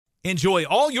Enjoy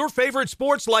all your favorite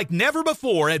sports like never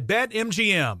before at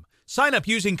BetMGM. Sign up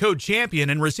using code CHAMPION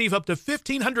and receive up to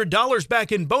 $1,500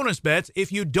 back in bonus bets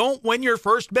if you don't win your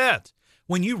first bet.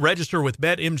 When you register with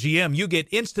BetMGM, you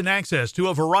get instant access to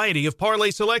a variety of parlay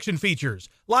selection features,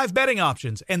 live betting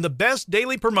options, and the best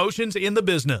daily promotions in the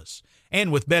business.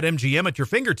 And with BetMGM at your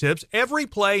fingertips, every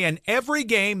play and every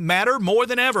game matter more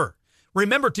than ever.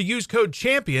 Remember to use code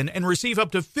CHAMPION and receive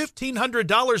up to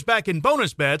 $1,500 back in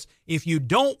bonus bets if you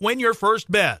don't win your first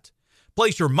bet.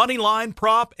 Place your money line,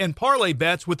 prop, and parlay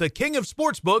bets with the king of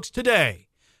sportsbooks today.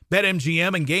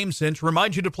 BetMGM and GameSense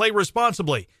remind you to play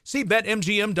responsibly. See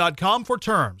BetMGM.com for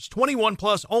terms. 21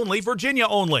 plus only, Virginia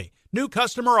only. New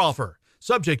customer offer.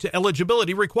 Subject to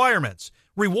eligibility requirements.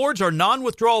 Rewards are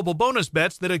non-withdrawable bonus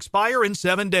bets that expire in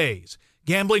 7 days.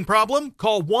 Gambling problem?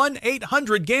 Call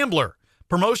 1-800-GAMBLER.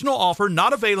 Promotional offer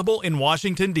not available in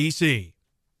Washington, D.C.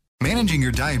 Managing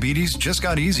your diabetes just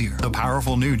got easier. The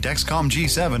powerful new Dexcom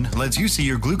G7 lets you see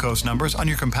your glucose numbers on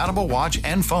your compatible watch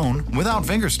and phone without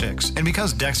finger sticks. And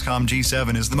because Dexcom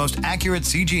G7 is the most accurate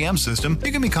CGM system,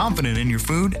 you can be confident in your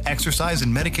food, exercise,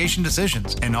 and medication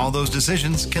decisions. And all those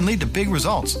decisions can lead to big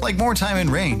results, like more time in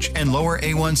range and lower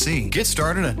A1C. Get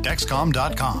started at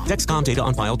Dexcom.com. Dexcom data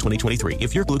on file 2023.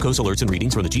 If your glucose alerts and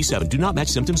readings from the G7 do not match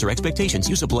symptoms or expectations,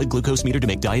 use a blood glucose meter to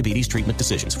make diabetes treatment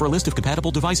decisions. For a list of compatible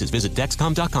devices, visit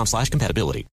Dexcom.com/compatibility.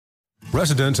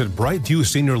 Residents at Brightview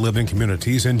Senior Living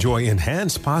Communities enjoy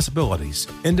enhanced possibilities,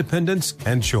 independence,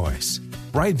 and choice.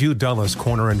 Brightview Dulles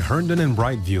Corner in Herndon and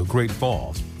Brightview, Great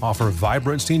Falls, offer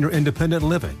vibrant senior independent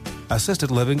living,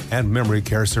 assisted living, and memory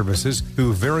care services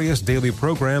through various daily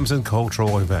programs and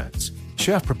cultural events.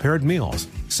 Chef-prepared meals,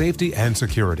 safety and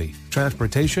security,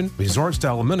 transportation,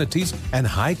 resort-style amenities, and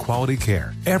high-quality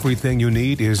care. Everything you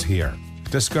need is here.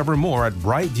 Discover more at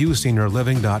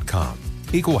brightviewseniorliving.com.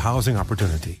 Equal housing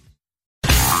opportunity.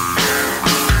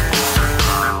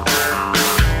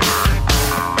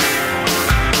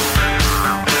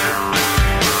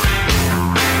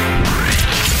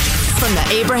 From the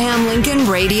Abraham Lincoln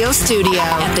Radio Studio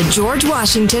at the George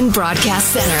Washington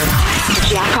Broadcast Center,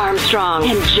 Jack Armstrong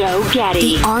and Joe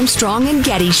Getty. The Armstrong and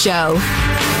Getty Show.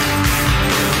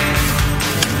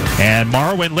 And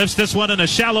Marwin lifts this one in a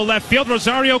shallow left field.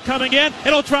 Rosario coming in.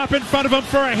 It'll drop in front of him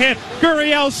for a hit.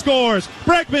 Gurriel scores.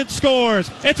 Bregman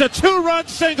scores. It's a 2-run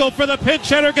single for the pinch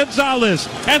hitter Gonzalez.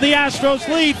 And the Astros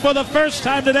lead for the first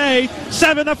time today,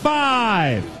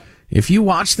 7-5. If you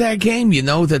watch that game, you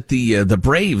know that the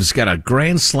Braves got a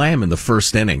grand slam in the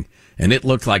first inning, and it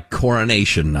looked like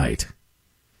coronation night.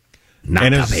 Not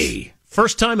to be.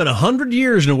 First time in 100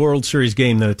 years in a World Series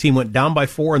game that a team went down by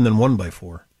 4 and then won by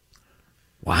 4.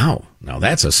 Wow. Now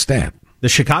that's a stat. The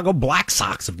Chicago Black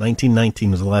Sox of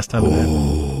 1919 was the last time.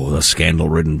 Oh, the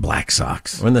scandal-ridden Black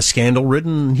Sox. Or in the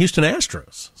scandal-ridden Houston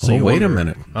Astros. So wait a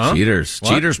minute. Huh? Cheaters. What?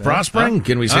 Cheaters prospering?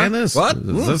 Can we say this? What?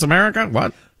 Is this America?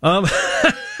 What?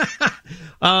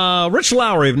 Rich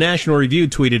Lowry of National Review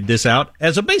tweeted this out.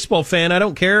 As a baseball fan, I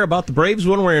don't care about the Braves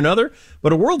one way or another,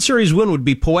 but a World Series win would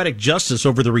be poetic justice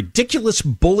over the ridiculous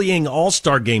bullying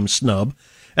All-Star Game snub.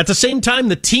 At the same time,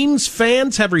 the team's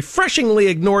fans have refreshingly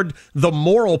ignored the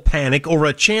moral panic over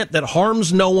a chant that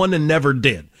harms no one and never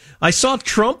did. I saw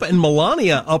Trump and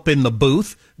Melania up in the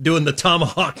booth doing the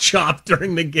tomahawk chop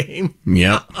during the game.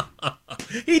 Yep.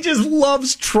 He just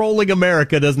loves trolling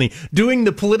America, doesn't he? Doing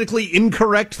the politically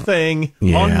incorrect thing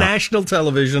on national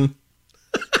television.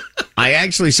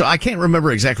 I can't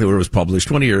remember exactly where it was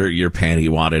published. One of your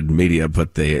panty-wadded media,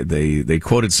 but they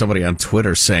quoted somebody on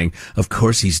Twitter saying, of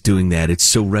course he's doing that. It's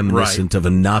so reminiscent of a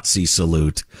Nazi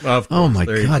salute. Oh my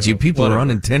God, you people are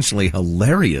unintentionally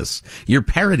hilarious. You're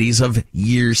parodies of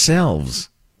yourselves.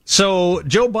 So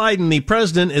Joe Biden, the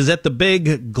president, is at the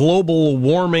big global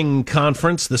warming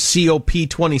conference, the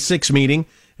COP26 meeting.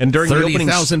 And during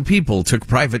 30,000 people took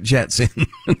private jets into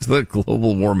the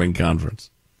global warming conference.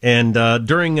 And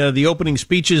during the opening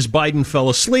speeches, Biden fell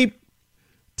asleep.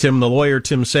 The lawyer,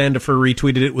 Tim Sandifer,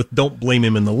 retweeted it with, don't blame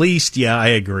him in the least. Yeah, I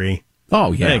agree.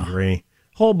 Oh, yeah. I agree.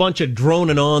 Whole bunch of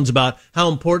droning ons about how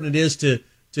important it is to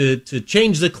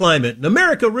change the climate. And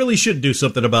America really should do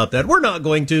something about that. We're not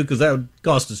going to, because that would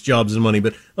cost us jobs and money.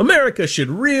 But America should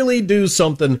really do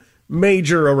something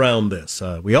major around this.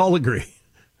 We all agree,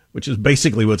 which is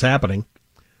basically what's happening.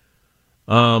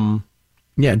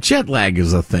 Yeah, jet lag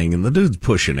is a thing, and the dude's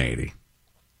pushing 80.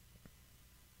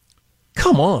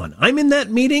 Come on. I'm in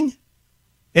that meeting,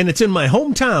 and it's in my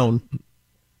hometown,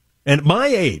 and at my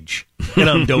age, and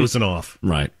I'm dozing off.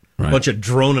 Right. Bunch of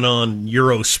droning on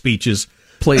Euro speeches.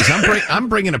 Please, I'm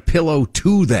bringing a pillow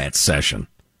to that session.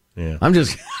 Yeah. I'm going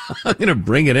to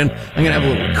bring it in. I'm going to have a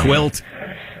little quilt,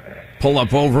 pull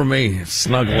up over me,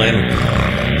 snuggle in.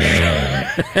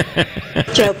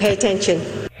 Joe, pay attention.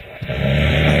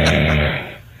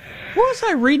 What was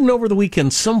I reading over the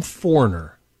weekend? Some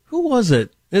foreigner. Who was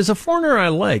it? There's a foreigner I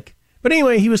like. But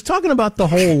anyway, he was talking about the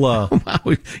whole... Wow,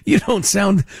 you don't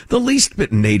sound the least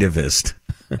bit nativist.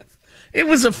 It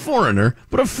was a foreigner,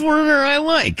 but a foreigner I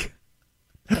like.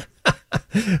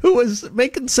 Who was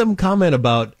making some comment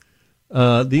about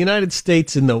the United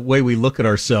States and the way we look at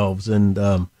ourselves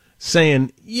and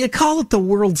saying, you call it the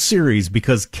World Series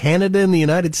because Canada and the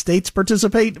United States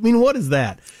participate? I mean, what is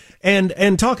that?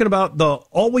 And talking about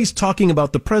always talking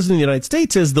about the President of the United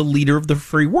States as the leader of the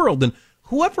free world. And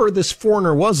whoever this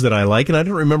foreigner was that I like, and I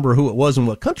don't remember who it was and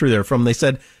what country they're from, they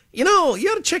said, you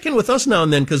got to check in with us now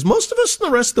and then because most of us in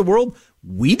the rest of the world,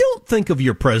 we don't think of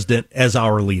your president as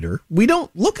our leader. We don't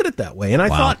look at it that way. And I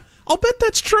thought, I'll bet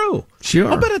that's true.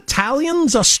 Sure. I'll bet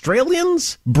Italians,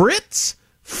 Australians, Brits,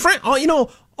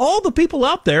 all the people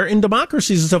out there in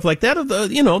democracies and stuff like that,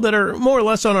 that are more or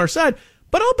less on our side.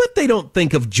 But I'll bet they don't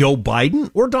think of Joe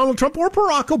Biden or Donald Trump or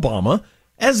Barack Obama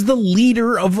as the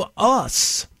leader of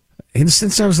us. And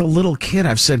since I was a little kid,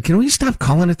 I've said, can we stop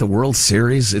calling it the World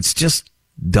Series? It's just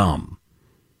dumb.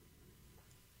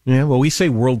 Yeah, well, we say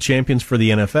world champions for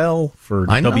the NFL, for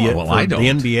I don't. the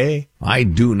NBA. I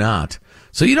do not.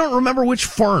 So you don't remember which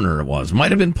foreigner it was?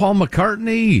 Might have been Paul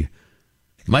McCartney.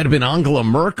 Might have been Angela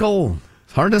Merkel.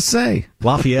 It's hard to say.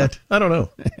 Lafayette. I don't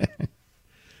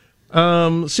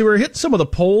know. See, we were hitting some of the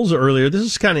polls earlier. This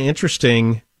is kind of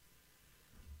interesting.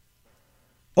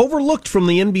 Overlooked from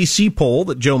the NBC poll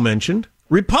that Joe mentioned,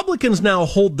 Republicans now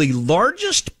hold the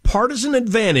largest partisan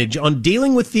advantage on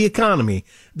dealing with the economy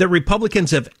that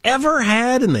Republicans have ever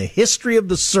had in the history of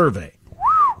the survey.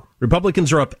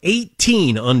 Republicans are up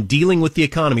 18 on dealing with the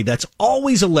economy. That's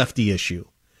always a lefty issue.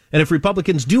 And if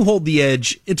Republicans do hold the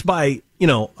edge, it's by,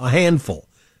 a handful.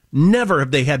 Never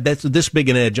have they had this big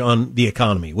an edge on the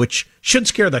economy, which should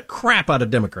scare the crap out of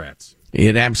Democrats.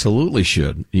 It absolutely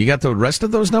should. You got the rest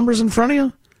of those numbers in front of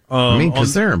you?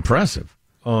 Because they're impressive.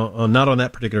 Not on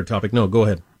that particular topic. No, go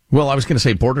ahead. Well, I was going to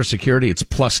say border security, it's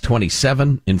plus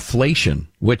 27. Inflation,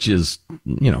 which is,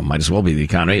 might as well be the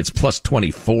economy, it's plus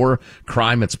 24.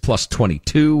 Crime, it's plus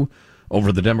 22.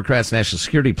 Over the Democrats, national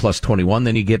security, plus 21.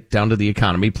 Then you get down to the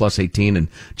economy, plus 18, and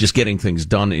just getting things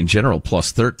done in general,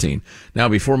 plus 13. Now,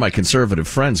 before my conservative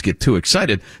friends get too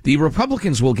excited, the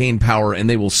Republicans will gain power and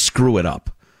they will screw it up.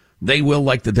 They will,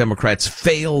 like the Democrats,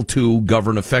 fail to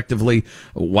govern effectively.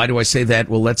 Why do I say that?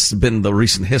 Well, that's been the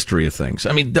recent history of things.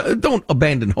 I mean, don't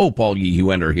abandon hope, all ye who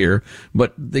enter here,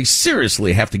 but they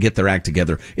seriously have to get their act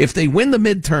together. If they win the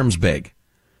midterms big,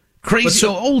 crazy.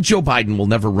 So old Joe Biden will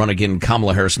never run again.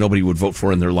 Kamala Harris, nobody would vote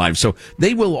for in their lives. So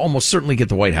they will almost certainly get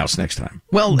the White House next time.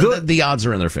 Well, the odds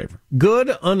are in their favor. Good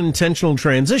unintentional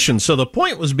transition. So the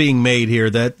point was being made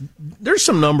here that there's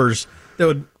some numbers that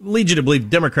would lead you to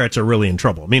believe Democrats are really in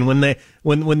trouble. I mean, when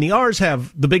the R's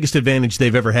have the biggest advantage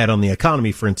they've ever had on the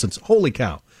economy, for instance, holy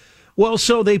cow. Well,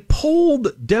 so they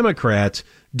polled Democrats.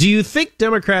 Do you think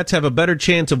Democrats have a better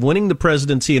chance of winning the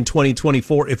presidency in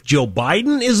 2024 if Joe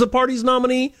Biden is the party's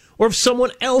nominee or if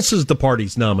someone else is the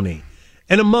party's nominee?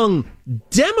 And among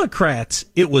Democrats,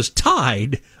 it was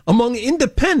tied. Among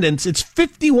independents, it's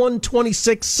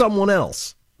 51-26 someone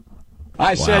else.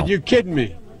 I said, you're kidding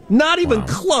me. Not even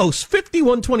close.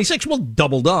 51-26. Well,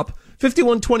 doubled up.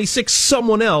 51-26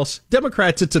 someone else.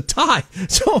 Democrats, it's a tie.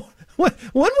 So when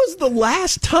was the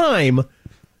last time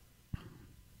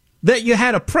that you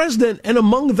had a president and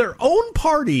among their own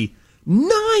party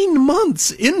 9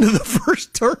 months into the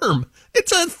first term?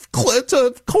 It's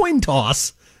a coin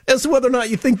toss as to whether or not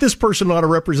you think this person ought to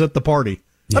represent the party.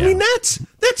 Yeah. I mean,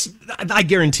 that's I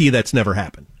guarantee you that's never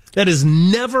happened. That has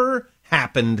never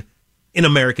happened in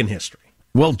American history.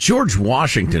 Well, George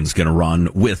Washington's going to run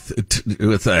with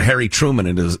Harry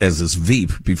Truman as his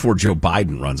Veep before Joe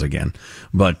Biden runs again.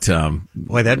 But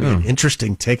boy, that'd be an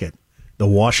interesting ticket, the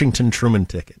Washington Truman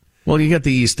ticket. Well, you got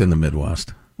the East and the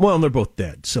Midwest. Well, and they're both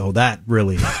dead, so that's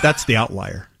the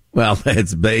outlier. Well, they're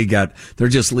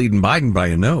just leading Biden by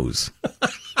a nose.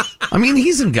 I mean,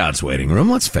 he's in God's waiting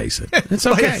room. Let's face it. It's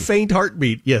okay. By a faint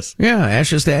heartbeat, yes. Yeah,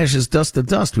 ashes to ashes, dust to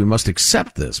dust. We must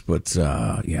accept this, but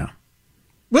yeah.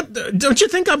 But don't you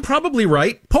think I'm probably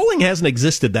right? Polling hasn't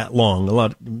existed that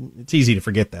long. It's easy to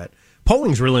forget that.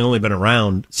 Polling's really only been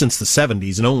around since the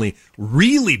 70s and only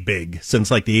really big since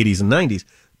like the 80s and 90s.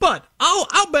 But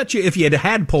I'll bet you if you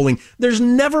had polling, there's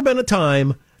never been a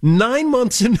time 9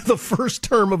 months into the first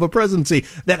term of a presidency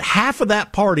that half of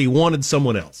that party wanted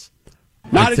someone else.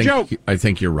 Not a joke. I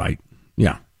think you're right.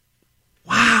 Yeah.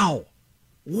 Wow.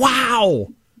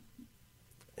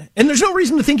 And there's no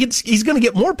reason to think he's going to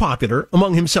get more popular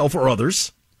among himself or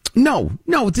others. No.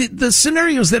 The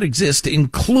scenarios that exist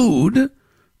include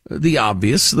the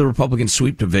obvious, the Republicans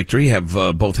sweep to victory, have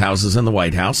both houses in the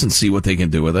White House and see what they can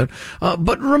do with it.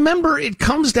 But remember, it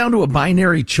comes down to a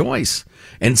binary choice.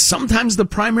 And sometimes the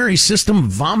primary system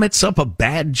vomits up a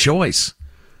bad choice.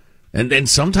 And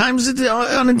sometimes it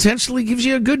unintentionally gives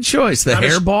you a good choice. The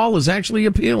hairball is actually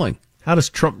appealing. How does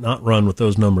Trump not run with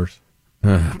those numbers?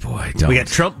 Boy, don't. We got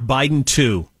Trump, Biden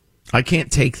 2. I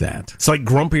can't take that. It's like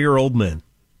grumpier old men.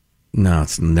 No,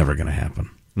 it's never going to happen.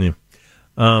 Yeah.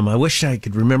 I wish I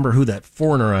could remember who that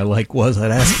foreigner I like was.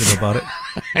 I'd ask him about it.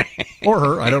 Or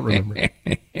her. I don't remember.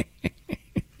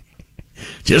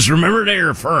 Just remember they're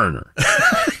a foreigner.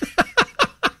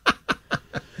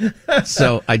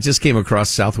 So I just came across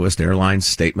Southwest Airlines'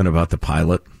 statement about the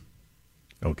pilot.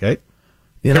 Okay.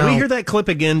 Can we hear that clip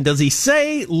again? Does he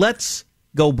say, let's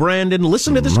go, Brandon?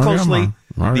 Listen to this closely.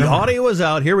 The audio is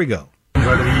out. Here we go.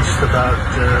 Right east about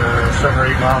 7 or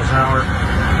 8 miles an hour.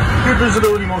 Good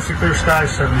visibility, mostly clear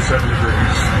skies, 77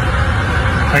 degrees.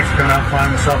 Thanks for coming out and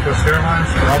flying with Southwest Airlines.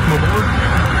 Welcome aboard.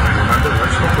 And remember,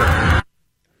 let's go, Brandon.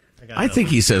 I think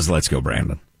he says, let's go,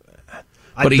 Brandon.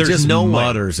 But he just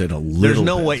mutters it a little There's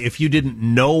no bit. way, if you didn't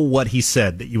know what he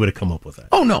said, that you would have come up with that.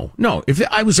 Oh, no. If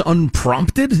I was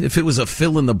unprompted, if it was a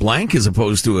fill in the blank as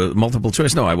opposed to a multiple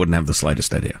choice, no, I wouldn't have the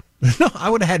slightest idea. No,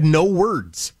 I would have had no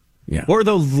words. Yeah. What were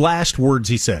those last words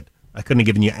he said? I couldn't have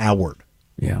given you a word.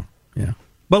 Yeah.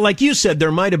 But like you said,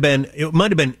 it might have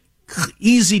been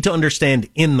easy to understand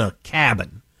in the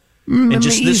cabin. And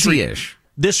just easy-ish.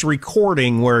 This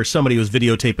recording where somebody was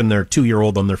videotaping their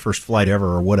 2-year-old on their first flight ever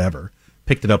or whatever,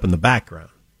 picked it up in the background.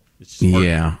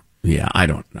 Yeah. I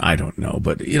don't know,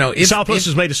 but if Southwest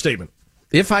has made a statement.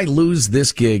 If I lose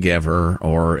this gig ever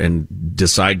and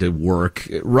decide to work,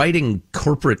 writing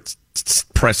corporate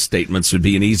press statements would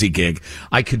be an easy gig.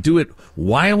 I could do it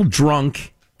while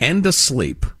drunk and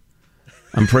asleep.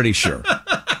 I'm pretty sure.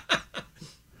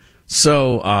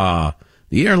 So,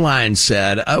 the airline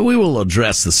said, we will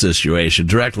address the situation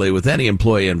directly with any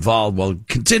employee involved while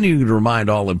continuing to remind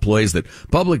all employees that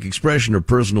public expression of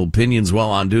personal opinions while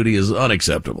on duty is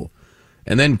unacceptable.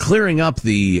 And then clearing up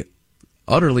the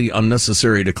utterly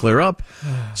unnecessary to clear up,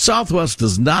 Southwest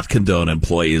does not condone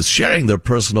employees sharing their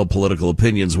personal political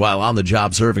opinions while on the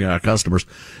job serving our customers,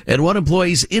 and one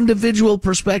employee's individual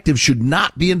perspective should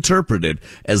not be interpreted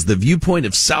as the viewpoint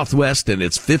of Southwest and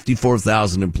its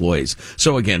 54,000 employees.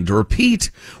 So again, to repeat,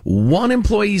 one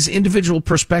employee's individual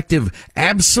perspective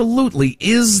absolutely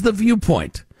is the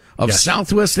viewpoint of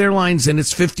Southwest Airlines and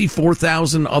its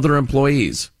 54,000 other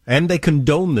employees. And they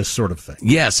condone this sort of thing.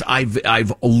 Yes,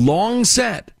 I've long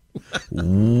said,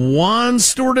 one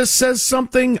stewardess says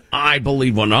something, I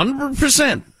believe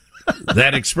 100%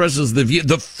 that expresses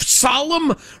the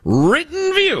solemn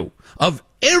written view of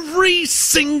every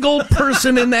single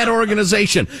person in that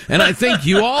organization. And I think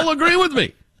you all agree with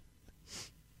me.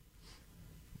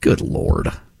 Good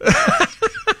Lord.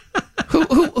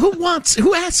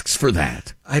 Who asks for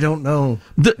that? I don't know.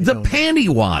 The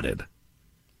panty-wadded.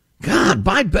 God,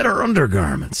 buy better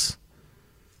undergarments.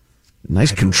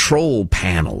 Nice control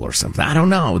panel or something. I don't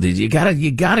know. You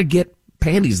gotta get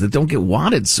panties that don't get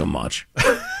wadded so much.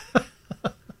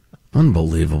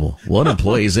 Unbelievable. One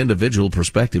employee's individual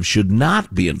perspective should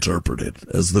not be interpreted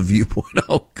as the viewpoint.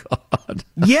 Oh, God.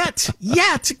 Yet,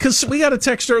 because we got a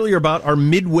text earlier about our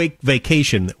midweek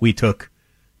vacation that we took.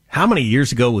 How many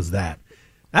years ago was that?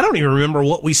 I don't even remember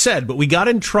what we said, but we got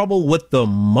in trouble with the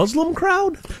Muslim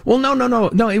crowd? Well,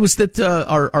 no. It was that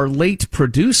our late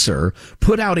producer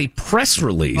put out a press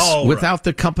release without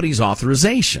the company's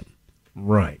authorization.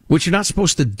 Right. Which you're not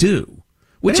supposed to do.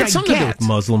 Which it had something to do with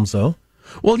Muslims, though.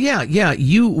 Well, yeah.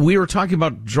 We were talking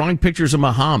about drawing pictures of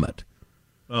Muhammad.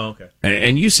 Oh, okay.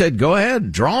 And you said, go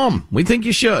ahead, draw them. We think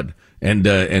you should. And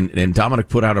Dominic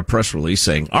put out a press release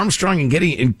saying Armstrong and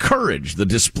Getty encourage the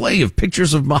display of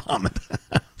pictures of Muhammad.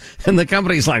 And the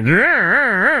company's like,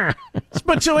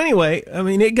 but so anyway, I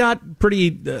mean, it got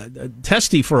pretty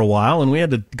testy for a while, and we had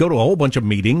to go to a whole bunch of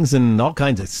meetings and all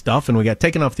kinds of stuff, and we got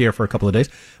taken off the air for a couple of days.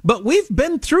 But we've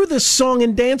been through this song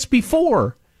and dance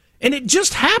before, and it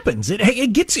just happens.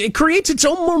 It creates its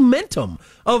own momentum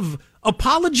of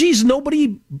apologies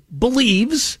nobody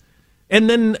believes. And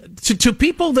then to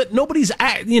people that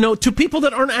to people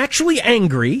that aren't actually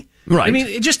angry. Right. I mean,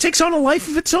 it just takes on a life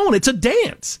of its own. It's a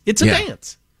dance. It's a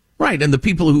dance. Right. And the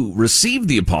people who received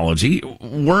the apology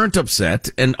weren't upset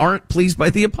and aren't pleased by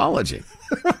the apology.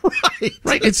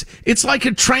 Right. It's like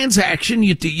a transaction.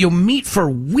 You meet for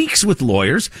weeks with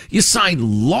lawyers. You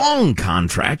sign long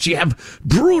contracts. You have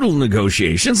brutal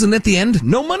negotiations, and at the end,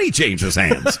 no money changes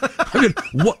hands. I mean,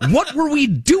 what were we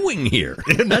doing here?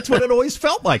 And that's what it always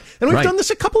felt like. And we've done this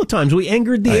a couple of times. We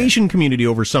angered the Asian community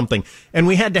over something, and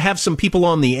we had to have some people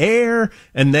on the air,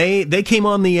 and they came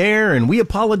on the air, and we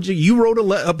apologize. You wrote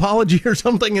an apology or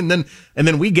something, and then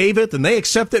we gave it, and they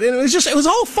accepted it. And it was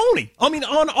all phony. I mean,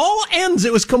 on all ends,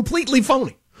 it was completely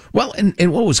phony. Well,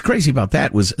 and what was crazy about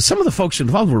that was some of the folks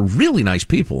involved were really nice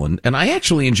people, and I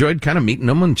actually enjoyed kind of meeting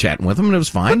them and chatting with them, and it was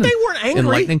fine. But they weren't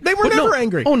angry. They were never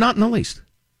angry. Oh, not in the least.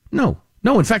 No.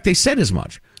 In fact, they said as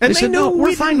much. And they said, "No,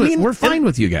 we're fine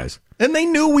with you guys." And they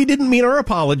knew we didn't mean our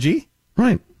apology,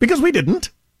 right? Because we didn't,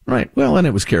 right? Well, and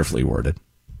it was carefully worded.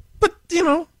 But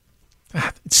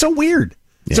it's so weird.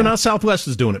 Yeah. So now Southwest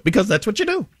is doing it because that's what you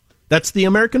do. That's the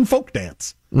American folk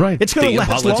dance. Right. It's going to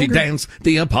last longer.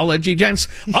 The apology dance.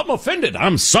 I'm offended.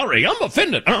 I'm sorry. I'm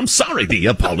offended. I'm sorry. The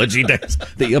apology dance.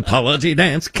 The apology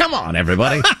dance. Come on,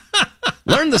 everybody.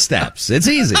 Learn the steps. It's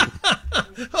easy.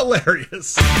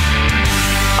 Hilarious.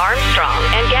 Armstrong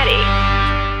and Getty.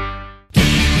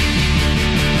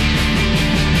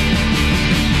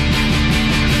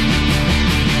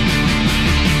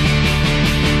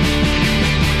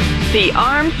 The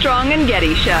Armstrong and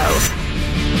Getty Show.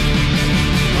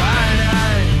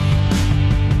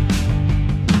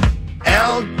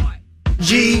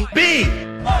 LGB.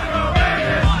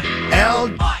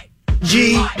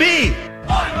 LGB.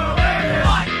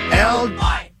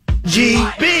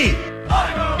 LGB.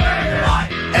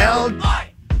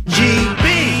 LGB.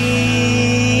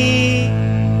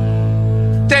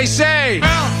 They say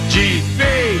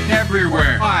LGB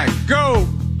everywhere. I go.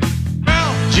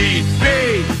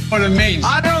 LGB. What it means?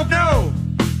 I don't know.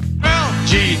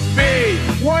 LGB.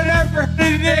 Whatever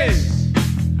it is.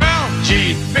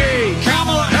 LGB.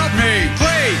 Kamala, help me,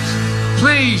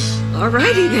 please.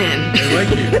 Alrighty then. Thank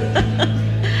you.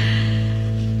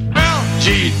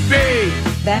 LGB.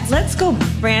 That's Let's Go,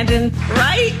 Brandon,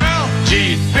 right?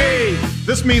 LGB.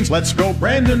 This means let's go,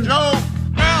 Brandon. No.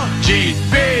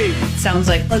 LGB. Sounds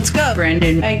like Let's Go,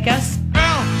 Brandon, I guess.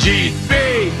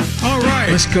 LGB. All right.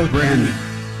 Let's go, Brandon.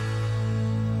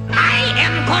 I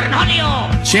am Cornholio.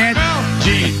 Chant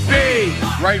LGB.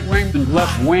 Right wing and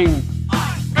left wing.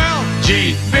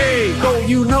 LGB. Oh,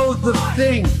 you know the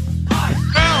thing.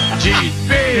 LGB.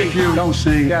 If you don't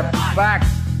sing that back.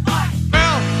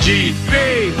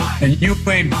 LGB. And you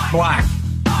ain't black.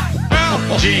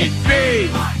 LGB.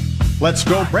 Let's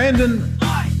go, Brandon.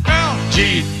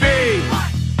 LGB.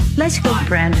 Let's go,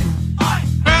 Brandon.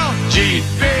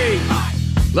 LGB.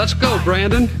 Let's go,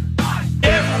 Brandon.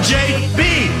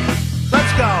 FJB.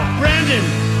 Let's go, Brandon.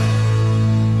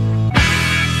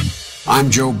 I'm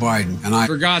Joe Biden, and I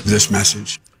forgot this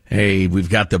message. Hey, we've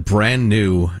got the brand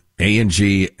new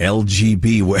A&G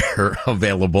LGB wear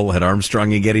available at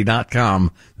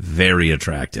ArmstrongandGetty.com. Very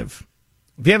attractive.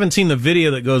 If you haven't seen the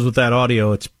video that goes with that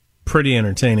audio, it's pretty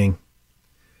entertaining.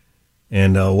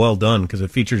 And well done, because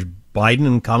it features Biden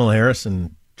and Kamala Harris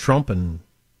and Trump and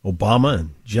Obama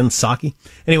and Jen Psaki.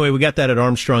 Anyway, we got that at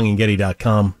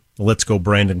ArmstrongandGetty.com. Let's Go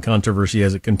Brandon controversy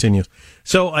as it continues.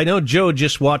 So I know Joe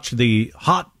just watched the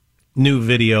hot new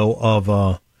video of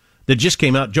that just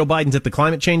came out. Joe Biden's at the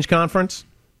climate change conference,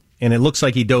 and it looks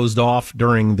like he dozed off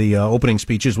during the opening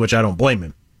speeches, which I don't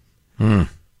blame him.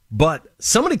 But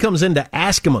somebody comes in to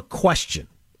ask him a question,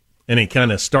 and he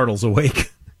kind of startles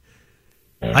awake.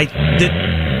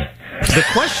 The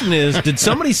question is, did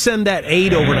somebody send that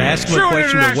aide over to ask him a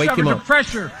question to wake him up?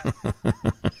 Pressure.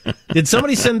 Did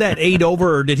somebody send that aide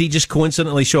over, or did he just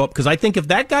coincidentally show up? Because I think if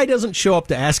that guy doesn't show up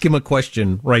to ask him a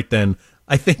question right then,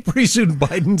 I think pretty soon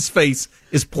Biden's face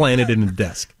is planted in a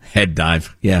desk. Head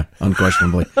dive. Yeah,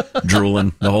 unquestionably.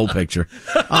 Drooling, the whole picture.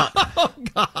 Oh,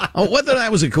 God. Whether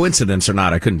that was a coincidence or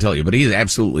not, I couldn't tell you, but he's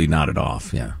absolutely nodded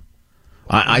off. Yeah.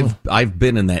 I've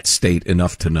been in that state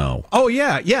enough to know. Oh,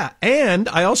 yeah. And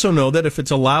I also know that if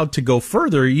it's allowed to go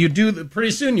further,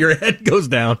 pretty soon your head goes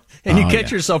down and you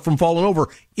catch yourself from falling over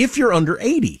if you're under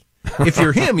 80. If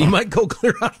you're him, you might go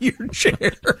clear out of your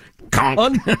chair.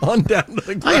 on down to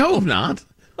the ground. I hope not.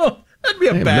 Oh, that'd be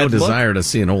a bad I have no look. desire to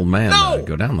see an old man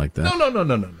go down like that.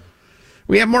 No.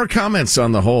 We have more comments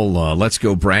on the whole Let's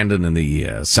Go Brandon and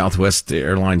the Southwest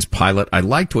Airlines pilot. I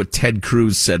liked what Ted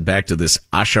Cruz said back to this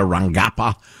Asha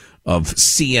Rangappa of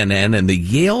CNN and the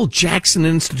Yale Jackson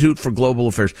Institute for Global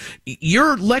Affairs.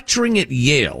 You're lecturing at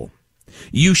Yale.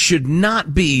 You should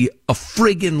not be a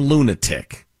friggin'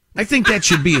 lunatic. I think that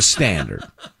should be a standard.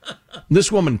 This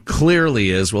woman clearly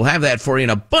is. We'll have that for you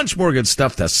and a bunch more good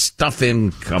stuff to stuff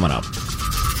in coming up.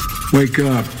 Wake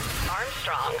up.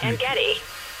 and Getty.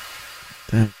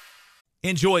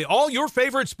 Enjoy all your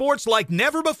favorite sports like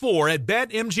never before at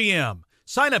BetMGM.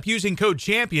 Sign up using code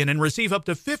CHAMPION and receive up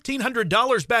to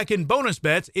 $1,500 back in bonus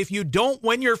bets if you don't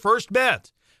win your first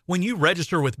bet. When you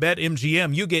register with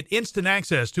BetMGM, you get instant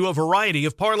access to a variety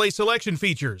of parlay selection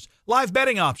features, live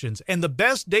betting options, and the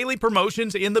best daily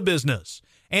promotions in the business.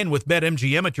 And with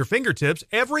BetMGM at your fingertips,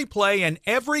 every play and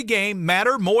every game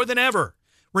matter more than ever.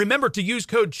 Remember to use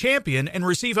code CHAMPION and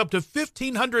receive up to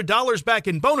 $1,500 back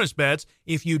in bonus bets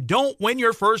if you don't win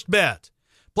your first bet.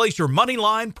 Place your money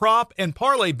line, prop, and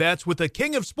parlay bets with the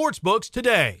king of sportsbooks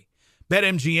today.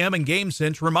 BetMGM and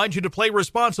GameSense remind you to play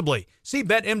responsibly. See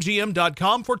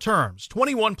BetMGM.com for terms.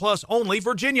 21 plus only,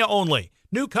 Virginia only.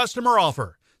 New customer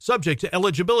offer. Subject to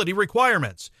eligibility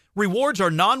requirements. Rewards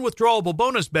are non-withdrawable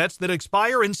bonus bets that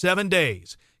expire in 7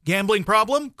 days. Gambling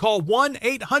problem? Call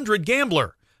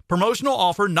 1-800-GAMBLER. Promotional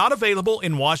offer not available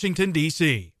in Washington,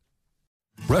 D.C.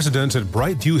 Residents at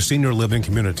Brightview Senior Living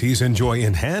Communities enjoy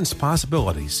enhanced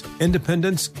possibilities,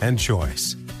 independence, and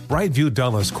choice. Brightview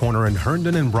Dulles Corner in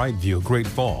Herndon and Brightview, Great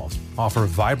Falls, offer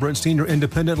vibrant senior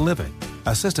independent living,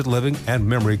 assisted living, and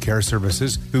memory care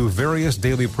services through various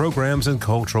daily programs and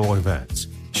cultural events.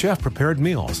 Chef-prepared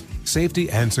meals, safety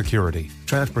and security,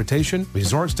 transportation,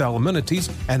 resort-style amenities,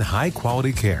 and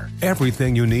high-quality care.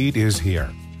 Everything you need is here.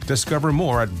 Discover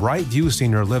more at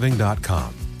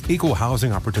brightviewseniorliving.com. Equal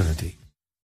housing opportunity.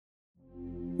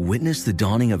 Witness the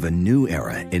dawning of a new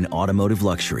era in automotive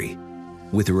luxury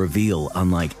with a reveal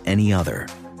unlike any other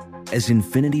as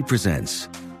Infiniti presents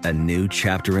a new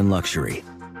chapter in luxury,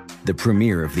 the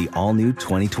premiere of the all-new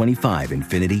 2025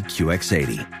 Infiniti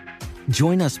QX80.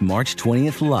 Join us March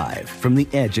 20th live from the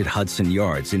Edge at Hudson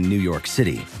Yards in New York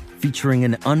City, featuring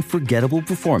an unforgettable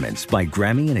performance by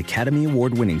Grammy and Academy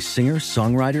Award-winning singer,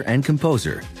 songwriter, and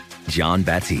composer, Jon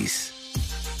Batiste.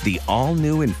 The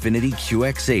all-new Infiniti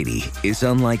QX80 is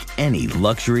unlike any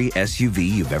luxury SUV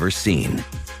you've ever seen.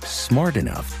 Smart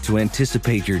enough to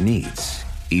anticipate your needs,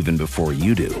 even before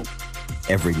you do.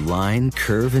 Every line,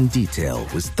 curve, and detail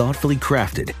was thoughtfully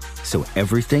crafted, so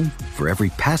everything for every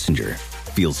passenger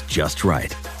feels just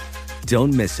right.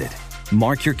 Don't miss it.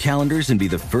 Mark your calendars and be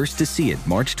the first to see it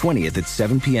March 20th at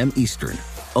 7 p.m. Eastern,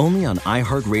 only on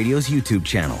iHeartRadio's YouTube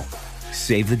channel.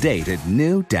 Save the date at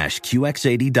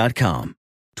new-QX80.com.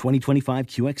 2025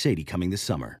 QX80 coming this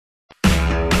summer.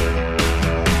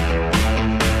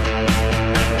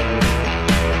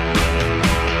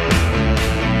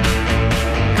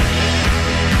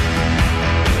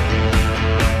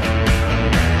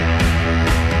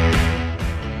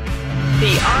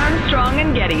 The Armstrong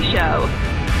and Getty Show.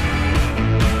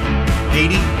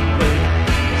 80.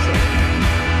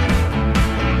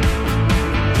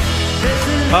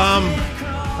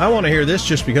 I want to hear this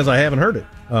just because I haven't heard it.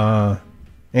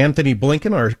 Anthony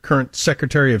Blinken, our current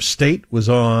Secretary of State, was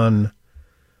on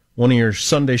one of your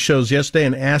Sunday shows yesterday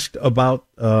and asked about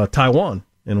Taiwan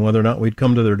and whether or not we'd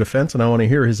come to their defense, and I want to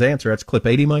hear his answer. That's clip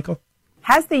 80, Michael.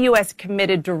 Has the U.S.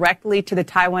 committed directly to the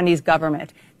Taiwanese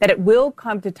government that it will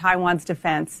come to Taiwan's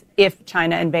defense if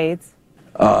China invades?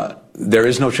 There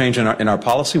is no change in our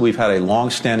policy. We've had a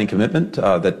long-standing commitment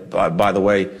that, by the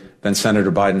way, then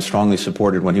Senator Biden strongly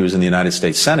supported when he was in the United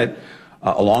States Senate,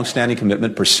 a long-standing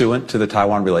commitment pursuant to the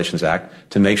Taiwan Relations Act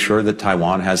to make sure that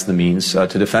Taiwan has the means to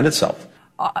defend itself.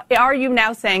 Are you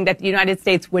now saying that the United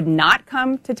States would not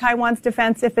come to Taiwan's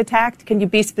defense if attacked? Can you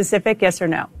be specific, yes or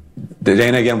no?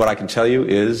 Dana, again, what I can tell you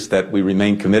is that we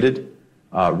remain committed,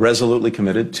 resolutely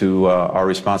committed to our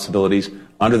responsibilities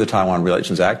under the Taiwan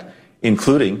Relations Act,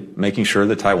 including making sure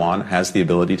that Taiwan has the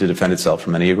ability to defend itself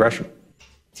from any aggression.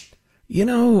 You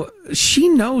know, she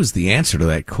knows the answer to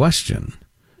that question.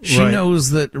 She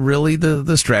knows that really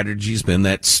the strategy's been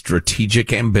that strategic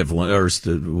ambivalence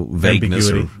or vagueness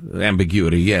or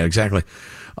ambiguity. Yeah, exactly.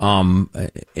 And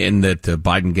that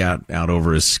Biden got out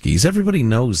over his skis. Everybody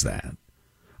knows that.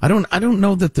 I don't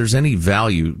know that there's any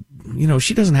value. You know,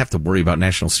 she doesn't have to worry about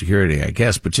national security, I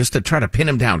guess, but just to try to pin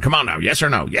him down. Come on now, yes or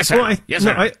no? Yes or no? Yes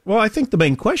or no? I think the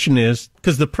main question is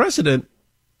because the president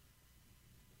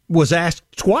was asked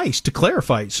twice to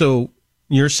clarify. So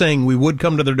you're saying we would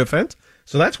come to their defense?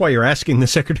 So that's why you're asking the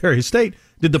Secretary of State,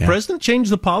 did the president change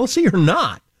the policy or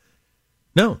not?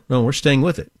 No, we're staying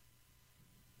with it.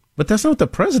 But that's not what the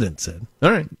president said.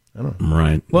 All right. I don't know.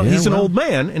 Right. Well, he's an old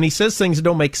man, and he says things that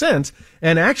don't make sense.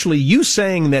 And actually, you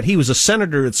saying that he was a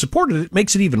senator that supported it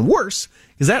makes it even worse,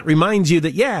 because that reminds you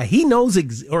that, he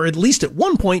knows, or at least at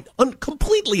one point,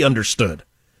 completely understood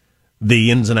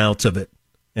the ins and outs of it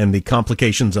and the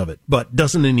complications of it, but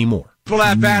doesn't anymore. Well,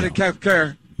 that bad at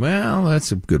care. Well,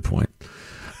 that's a good point.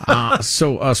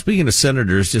 So speaking of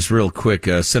senators, just real quick,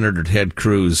 Senator Ted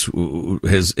Cruz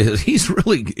he's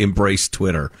really embraced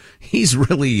Twitter. He's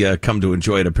really come to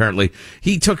enjoy it. Apparently,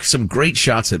 he took some great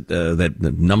shots at that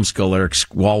numbskull Eric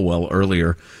Swalwell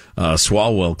earlier.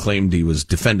 Swalwell claimed he was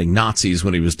defending Nazis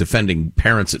when he was defending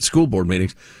parents at school board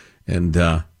meetings,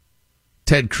 and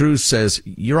Ted Cruz says,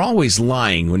 "You're always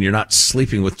lying when you're not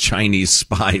sleeping with Chinese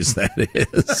spies." That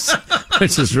is,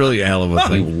 which is really a hell of a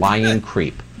thing. You lying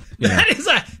creep. Yeah. That is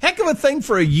a heck of a thing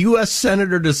for a U.S.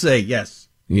 senator to say, yes.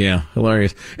 Yeah,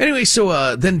 hilarious. Anyway,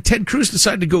 so then Ted Cruz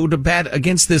decided to go to bat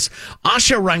against this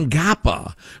Asha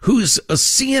Rangappa, who's a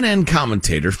CNN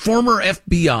commentator, former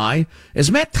FBI.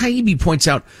 As Matt Taibbi points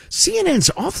out,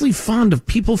 CNN's awfully fond of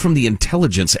people from the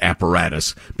intelligence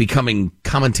apparatus becoming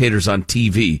commentators on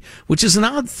TV, which is an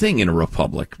odd thing in a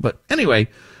republic. But anyway,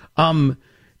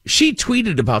 she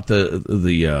tweeted about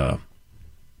the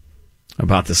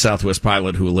Southwest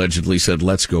pilot who allegedly said,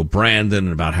 "Let's go, Brandon,"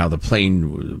 and about how the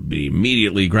plane would be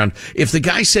immediately grounded. If the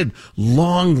guy said,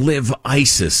 "Long live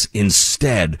ISIS"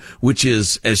 instead, which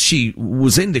is, as she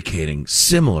was indicating,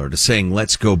 similar to saying,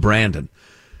 "Let's go, Brandon."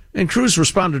 And Cruz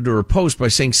responded to her post by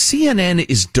saying, CNN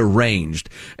is deranged.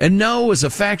 And no, as a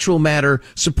factual matter,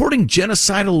 supporting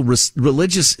genocidal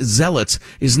religious zealots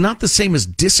is not the same as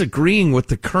disagreeing with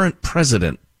the current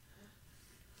president.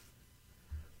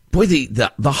 Boy,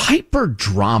 the hyper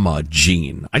drama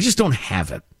gene, I just don't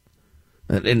have it.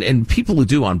 And people who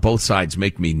do on both sides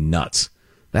make me nuts.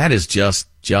 That is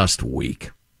just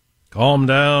weak. Calm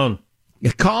down.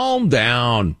 Yeah, calm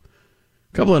down.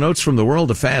 A couple of notes from the world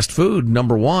of fast food.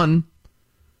 Number one,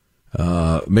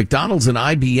 McDonald's and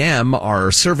IBM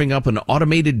are serving up an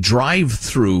automated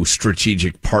drive-through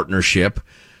strategic partnership.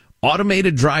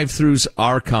 Automated drive-throughs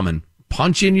are coming.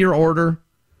 Punch in your order.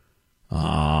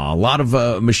 A lot of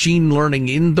machine learning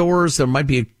indoors. There might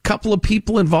be a couple of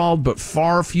people involved, but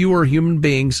far fewer human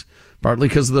beings, partly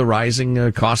because of the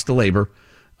rising cost of labor.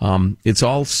 It's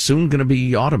all soon going to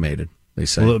be automated, they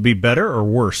say. Will it be better or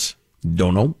worse?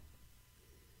 Don't know.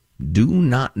 Do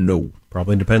not know.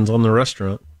 Probably depends on the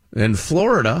restaurant. And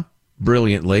Florida,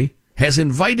 brilliantly, has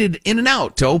invited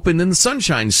In-N-Out to open in the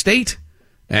Sunshine State,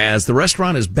 as the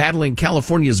restaurant is battling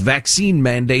California's vaccine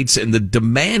mandates and the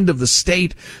demand of the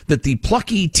state that the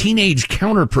plucky teenage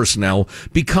counter personnel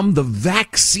become the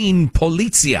vaccine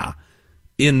polizia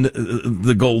in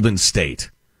the Golden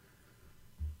State.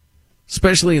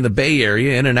 Especially in the Bay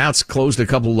Area, In-N-Out's closed a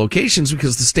couple of locations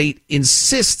because the state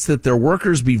insists that their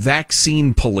workers be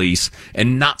vaccine police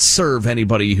and not serve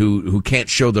anybody who can't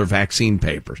show their vaccine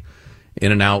papers.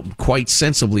 In-N-Out quite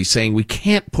sensibly saying we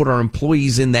can't put our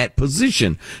employees in that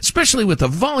position, especially with the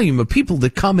volume of people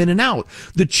that come in and out.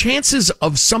 The chances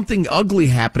of something ugly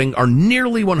happening are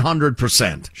nearly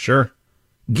 100%. Sure.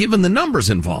 Given the numbers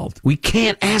involved, we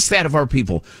can't ask that of our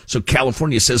people. So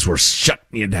California says we're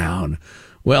shutting you down.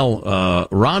 Well,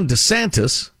 Ron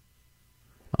DeSantis,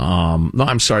 no,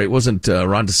 I'm sorry, it wasn't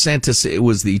Ron DeSantis, it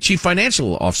was the chief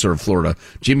financial officer of Florida,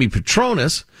 Jimmy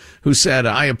Patronis, who said,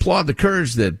 "I applaud the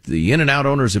courage that the In-N-Out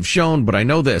owners have shown, but I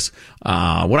know this.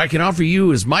 What I can offer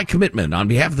you is my commitment. On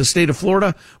behalf of the state of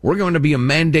Florida, we're going to be a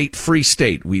mandate-free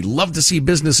state. We love to see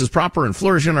businesses prosper and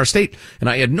flourish in our state, and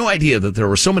I had no idea that there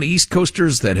were so many East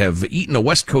Coasters that have eaten a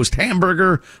West Coast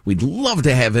hamburger. We'd love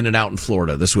to have In-N-Out in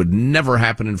Florida. This would never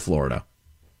happen in Florida."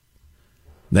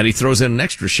 Then he throws in an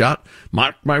extra shot.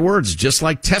 "Mark my words, just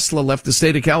like Tesla left the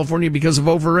state of California because of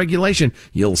overregulation,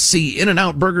 you'll see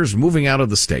In-N-Out burgers moving out of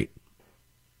the state."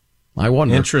 I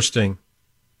wonder. Interesting.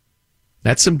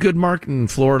 That's some good marketing in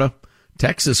Florida.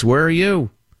 Texas, where are you?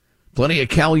 Plenty of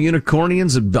Cal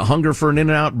Unicornians and hunger for an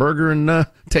In-N-Out burger in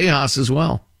Tejas as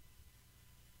well.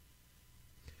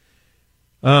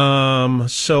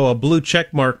 So a blue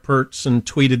checkmark person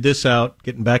tweeted this out,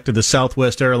 getting back to the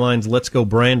Southwest Airlines "Let's Go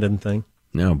Brandon" thing.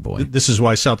 Oh, boy. This is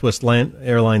why Southwest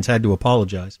Airlines had to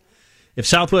apologize. "If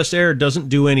Southwest Air doesn't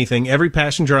do anything, every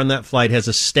passenger on that flight has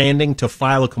a standing to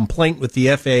file a complaint with the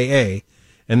FAA,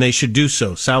 and they should do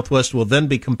so. Southwest will then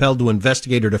be compelled to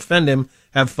investigate or defend him.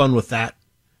 Have fun with that.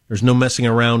 There's no messing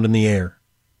around in the air."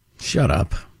 Shut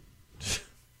up.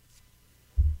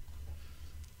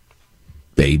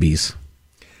 Babies.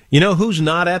 You know who's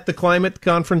not at the climate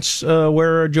conference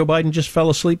where Joe Biden just fell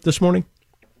asleep this morning?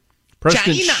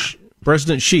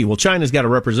 President Xi. Well, China's got a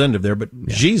representative there, but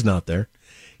Xi's not there.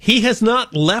 He has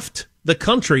not left the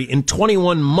country in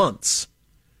 21 months.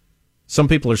 Some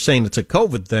people are saying it's a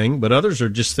COVID thing, but others are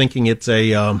just thinking it's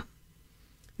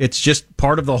it's just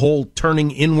part of the whole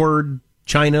turning inward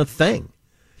China thing.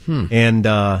 And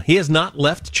he has not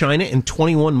left China in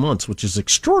 21 months, which is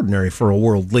extraordinary for a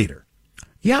world leader.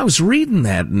 Yeah, I was reading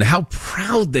that and how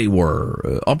proud they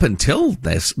were up until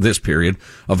this period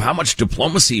of how much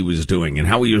diplomacy he was doing and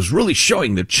how he was really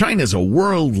showing that China's a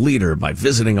world leader by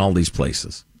visiting all these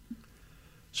places.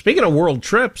 Speaking of world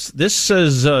trips, this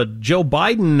says Joe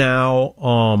Biden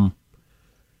now,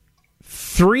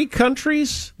 3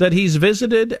 countries that he's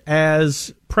visited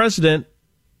as president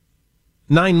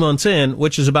 9 months in,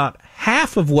 which is about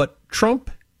half of what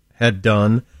Trump had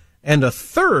done and a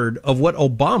third of what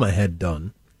Obama had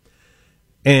done.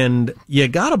 And you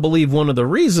got to believe one of the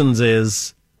reasons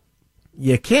is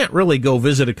you can't really go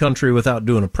visit a country without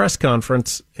doing a press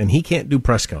conference, and he can't do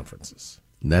press conferences.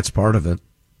 That's part of it.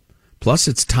 Plus,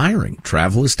 it's tiring.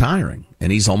 Travel is tiring,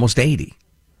 and he's almost 80.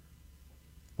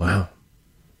 Wow.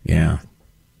 Yeah.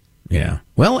 Yeah.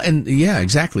 Well, and yeah,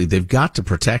 exactly. They've got to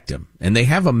protect him, and they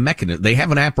have a mechanism. They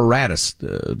have an apparatus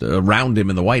around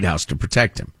him in the White House to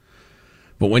protect him.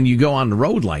 But when you go on the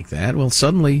road like that, well,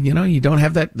 suddenly, you don't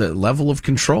have that level of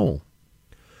control.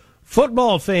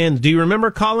 Football fans, do you remember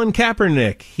Colin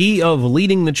Kaepernick? He of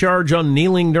leading the charge on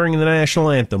kneeling during the national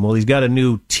anthem. Well, he's got a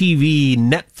new TV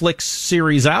Netflix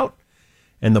series out,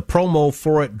 and the promo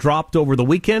for it dropped over the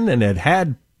weekend, and it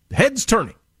had heads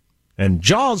turning and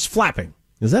jaws flapping.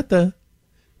 Is that the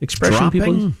expression dropping?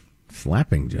 People use?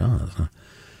 Flapping jaws. I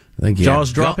think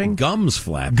jaws dropping? Gums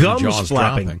flapping. Gums jaws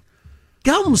flapping. Dropping.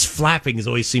 Gums flapping has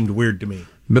always seemed weird to me.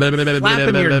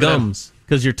 Flapping your gums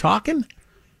because you're talking?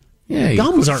 Yeah,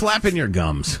 gums aren't flapping your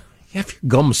gums. Yeah, if your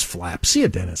gums flap, see a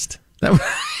dentist.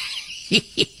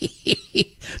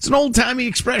 It's an old-timey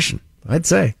expression, I'd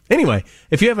say. Anyway,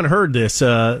 if you haven't heard this,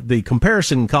 the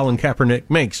comparison Colin Kaepernick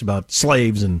makes about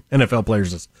slaves and NFL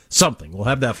players is something. We'll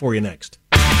have that for you next.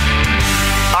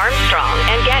 Armstrong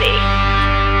and Getty.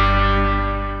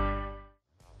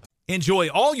 Enjoy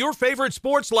all your favorite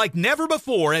sports like never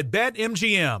before at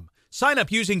BetMGM. Sign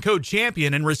up using code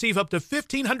CHAMPION and receive up to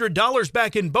 $1,500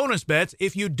 back in bonus bets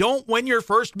if you don't win your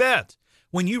first bet.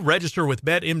 When you register with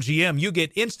BetMGM, you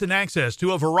get instant access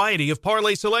to a variety of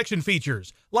parlay selection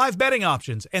features, live betting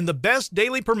options, and the best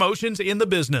daily promotions in the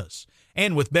business.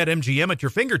 And with BetMGM at your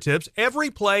fingertips, every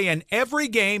play and every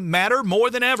game matter more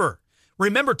than ever.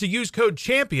 Remember to use code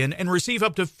CHAMPION and receive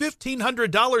up to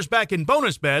 $1,500 back in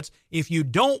bonus bets if you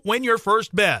don't win your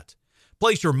first bet.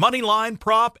 Place your money line,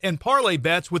 prop, and parlay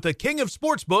bets with the king of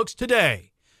sportsbooks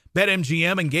today.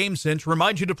 BetMGM and GameSense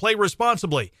remind you to play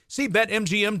responsibly. See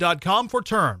BetMGM.com for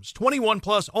terms. 21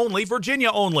 plus only, Virginia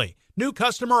only. New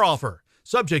customer offer.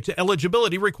 Subject to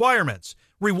eligibility requirements.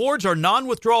 Rewards are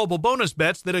non-withdrawable bonus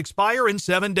bets that expire in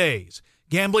 7 days.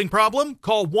 Gambling problem?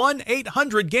 Call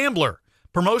 1-800-GAMBLER.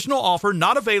 Promotional offer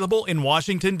not available in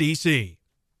Washington, D.C.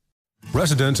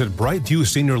 Residents at Brightview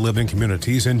Senior Living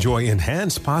Communities enjoy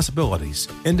enhanced possibilities,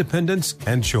 independence,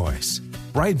 and choice.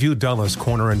 Brightview Dulles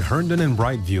Corner in Herndon and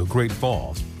Brightview, Great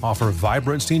Falls, offer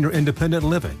vibrant senior independent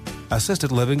living,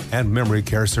 assisted living, and memory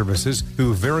care services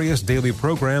through various daily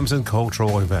programs and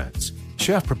cultural events.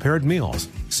 Chef-prepared meals,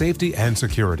 safety and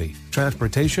security,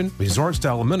 transportation,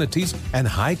 resort-style amenities, and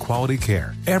high-quality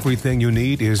care. Everything you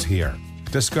need is here.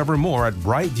 Discover more at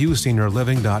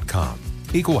brightviewseniorliving.com.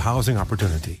 Equal housing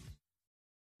opportunity.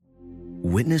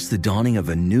 Witness the dawning of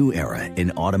a new era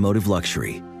in automotive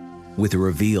luxury with a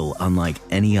reveal unlike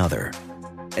any other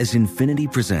as Infiniti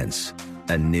presents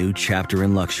a new chapter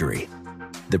in luxury,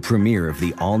 the premiere of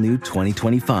the all-new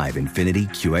 2025 Infiniti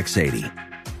QX80.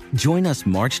 Join us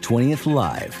March 20th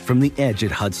live from the Edge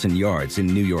at Hudson Yards in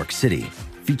New York City,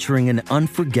 featuring an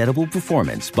unforgettable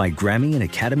performance by Grammy and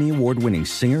Academy Award-winning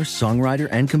singer, songwriter,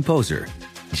 and composer,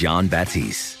 Jon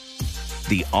Batiste.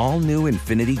 The all-new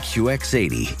Infiniti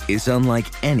QX80 is unlike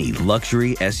any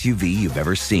luxury SUV you've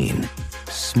ever seen.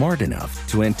 Smart enough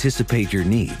to anticipate your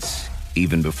needs,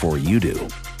 even before you do.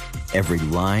 Every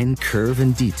line, curve,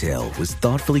 and detail was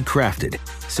thoughtfully crafted,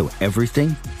 so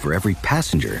everything for every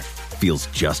passenger feels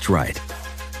just right.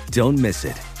 Don't miss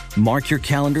it. Mark your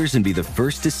calendars and be the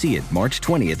first to see it March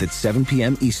 20th at 7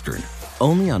 p.m. Eastern,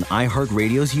 only on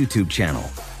iHeartRadio's YouTube channel.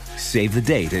 Save the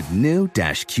date at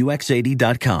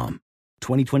new-QX80.com.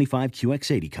 2025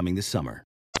 QX80 coming this summer.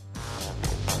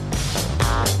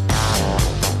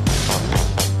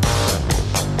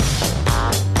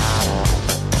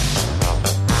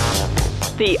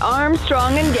 The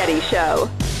Armstrong and Getty Show.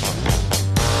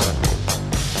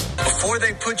 Before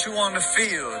they put you on the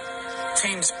field,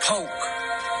 teams poke,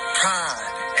 prod,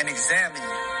 and examine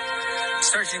you,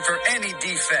 searching for any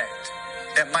defect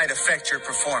that might affect your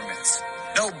performance.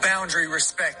 No boundary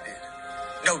respected.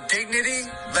 No dignity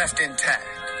left intact.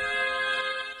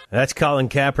 That's Colin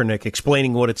Kaepernick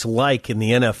explaining what it's like in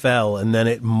the NFL, and then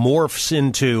it morphs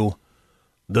into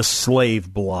the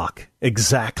slave block.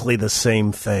 Exactly the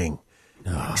same thing.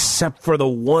 Except for the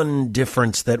one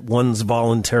difference that one's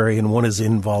voluntary and one is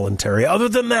involuntary. Other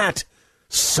than that,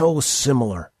 so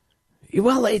similar.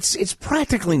 Well, it's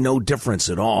practically no difference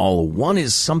at all. One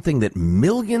is something that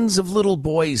millions of little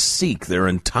boys seek their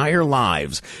entire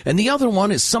lives, and the other one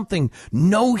is something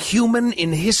no human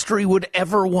in history would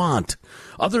ever want.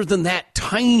 Other than that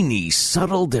tiny,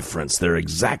 subtle difference, they're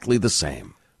exactly the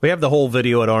same. We have the whole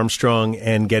video at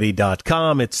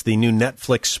ArmstrongandGetty.com. It's the new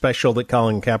Netflix special that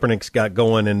Colin Kaepernick's got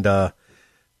going, and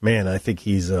man, I think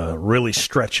he's really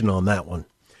stretching on that one.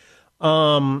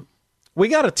 We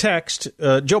got a text.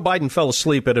 Joe Biden fell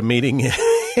asleep at a meeting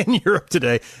in Europe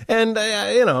today. And,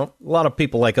 a lot of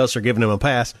people like us are giving him a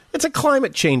pass. It's a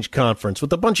climate change conference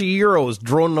with a bunch of Euros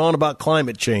droning on about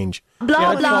climate change.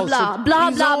 Blah, blah, blah,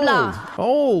 blah, blah, blah.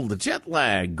 Old, jet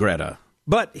lag, Greta.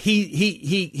 But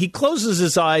he closes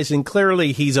his eyes, and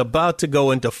clearly he's about to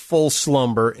go into full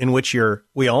slumber in which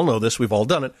we all know this, we've all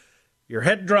done it. Your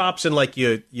head drops and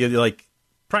you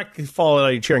practically fall out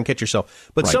of your chair and catch yourself.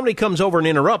 But Right. Somebody comes over and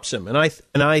interrupts him. And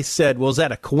I said, well, is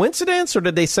that a coincidence or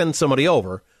did they send somebody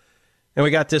over? And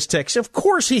we got this text. Of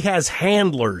course he has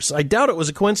handlers. I doubt it was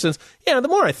a coincidence. Yeah, the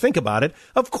more I think about it,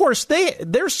 of course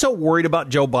they're so worried about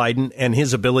Joe Biden and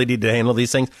his ability to handle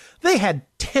these things. They had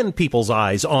 10 people's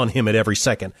eyes on him at every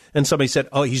second. And somebody said,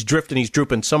 oh, he's drifting, he's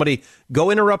drooping. Somebody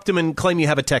go interrupt him and claim you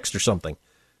have a text or something.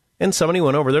 And somebody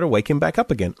went over there to wake him back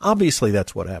up again. Obviously,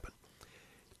 that's what happened.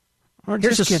 Or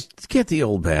just get the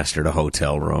old bastard a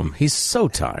hotel room. He's so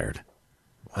tired.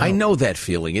 Wow. I know that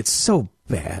feeling. It's so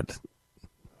bad.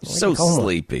 So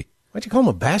sleepy. Why'd you call him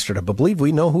a bastard? I believe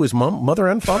we know who his mother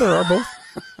and father are both.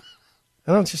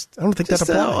 I don't think that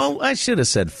applies. I should have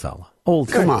said fella. Old.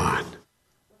 Come on.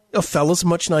 A fella's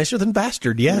much nicer than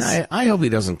bastard, yes. I hope he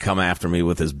doesn't come after me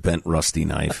with his bent rusty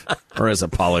knife or his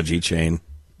apology chain.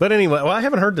 But anyway, I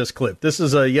haven't heard this clip. This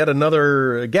is yet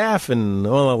another gaffe, and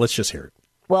let's just hear it.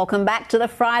 Welcome back to the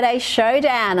Friday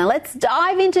Showdown, and let's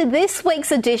dive into this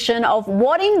week's edition of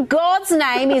What in God's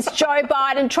Name is Joe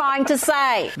Biden trying to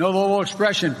say? You know the little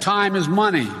expression, time is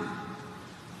money.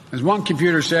 As one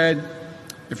computer said,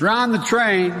 if you're on the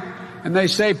train and they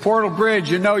say Portal Bridge,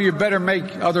 you know you better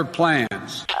make other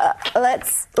plans.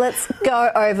 Let's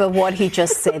go over what he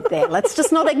just said there. Let's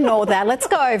just not ignore that. Let's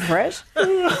go over it.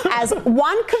 As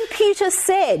one computer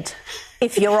said,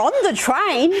 if you're on the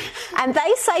train and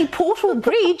they say Portal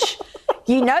Bridge,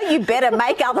 you know you better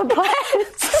make other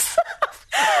plans.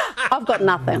 I've got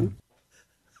nothing.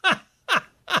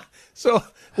 So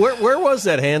where was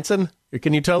that, Hanson?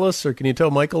 Can you tell us, or can you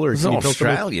tell Michael, or can you tell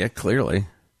Australia? Clearly.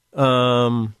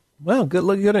 Well, good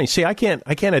on you. See, I can't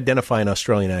identify an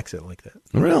Australian accent like that.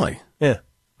 Really? Yeah.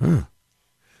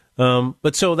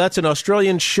 But so that's an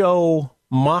Australian show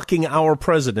mocking our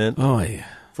president. Oh, yeah.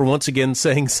 For once again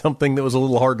saying something that was a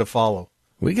little hard to follow.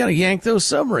 We got to yank those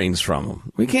submarines from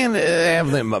them. We can't have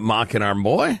them mocking our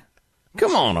boy.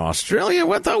 Come on, Australia.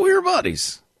 I thought we were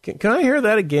buddies. Can I hear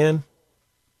that again?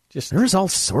 There's all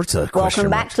sorts of questions.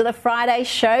 Welcome back to the Friday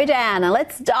Showdown, and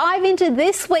let's dive into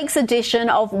this week's edition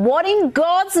of What in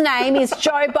God's Name is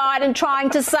Joe Biden trying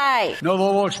to say? You know the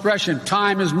little expression,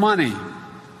 time is money.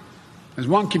 As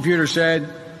one computer said,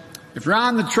 if you're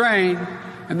on the train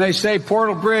and they say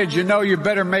Portal Bridge, you know you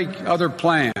better make other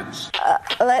plans.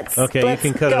 Let's you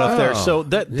can cut it off there. So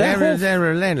that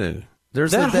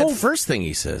first thing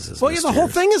he says is the whole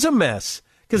thing is a mess.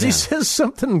 Because he says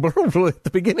something at the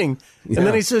beginning, and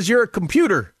then he says, you're a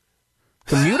computer.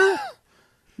 Commuter?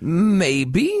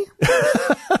 Maybe.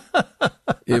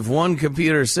 If one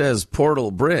computer says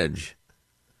Portal Bridge,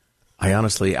 I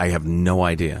have no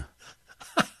idea.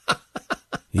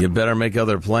 You better make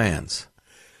other plans.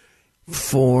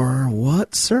 For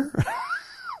what, sir?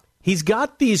 He's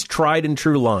got these tried and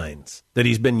true lines that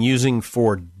he's been using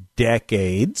for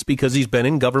decades because he's been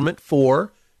in government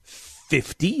for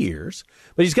 50 years.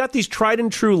 But he's got these tried and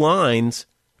true lines,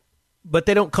 but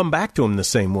they don't come back to him the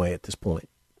same way at this point.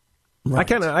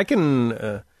 Right. I can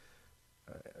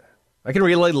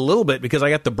relate a little bit because I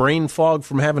got the brain fog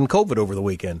from having COVID over the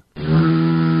weekend. There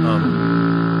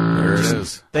it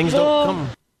is. Things don't come.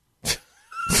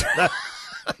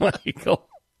 Michael.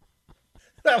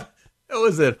 That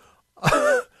was it.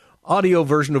 Audio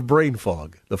version of brain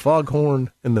fog. The foghorn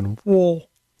and then whoa.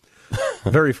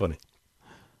 Very funny.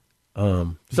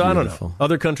 So I don't know.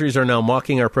 Other countries are now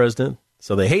mocking our president.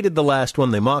 So they hated the last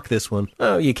one. They mock this one.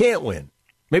 Oh, you can't win.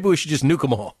 Maybe we should just nuke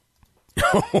them all.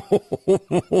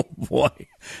 Oh, boy.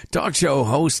 Talk show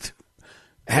host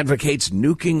advocates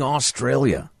nuking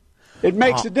Australia. It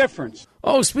makes a difference.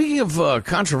 Oh, speaking of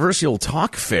controversial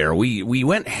talk fare, we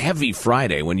went heavy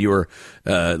Friday when you were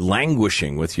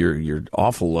languishing with your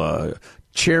awful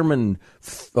Chairman,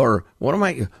 Fauci's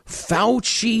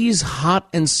hot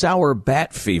and sour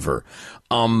bat fever.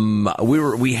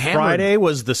 We hammered. Friday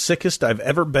was the sickest I've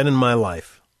ever been in my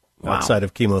life outside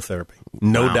of chemotherapy.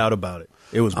 No doubt about it.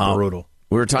 It was brutal.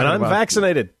 We were talking and I'm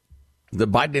vaccinated. The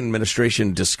Biden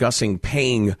administration discussing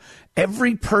paying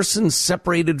every person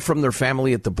separated from their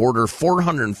family at the border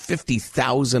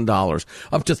 $450,000,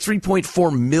 up to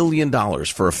 $3.4 million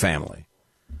for a family.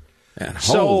 And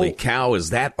holy cow, is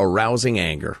that arousing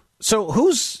anger. So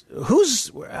who's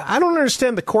I don't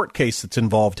understand the court case that's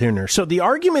involved here. So the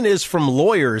argument is from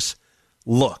lawyers,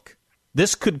 look,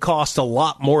 this could cost a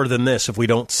lot more than this if we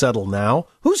don't settle now.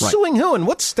 Who's suing who, and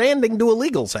what standing do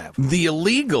illegals have? The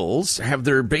illegals have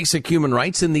their basic human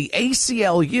rights, and the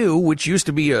ACLU, which used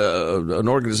to be an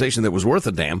organization that was worth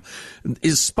a damn,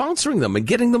 is sponsoring them and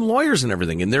getting them lawyers and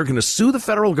everything. And they're going to sue the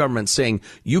federal government saying,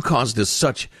 you caused us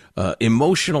such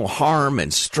emotional harm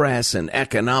and stress and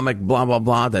economic blah, blah,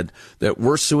 blah, that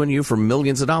we're suing you for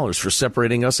millions of dollars for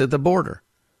separating us at the border.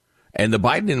 And the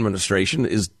Biden administration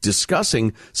is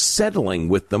discussing settling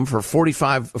with them for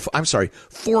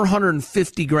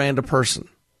 $450,000 a person.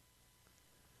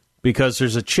 Because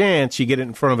there's a chance you get it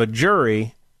in front of a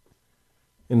jury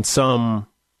and some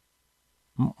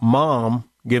mom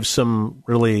gives some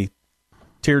really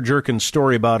tear-jerking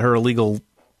story about her illegal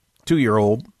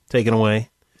 2-year-old taken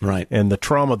away. Right. And the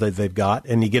trauma that they've got.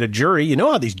 And you get a jury. You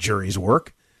know how these juries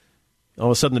work. All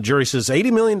of a sudden the jury says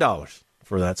 $80 million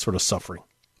for that sort of suffering.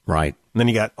 Right. And then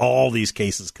you got all these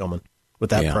cases coming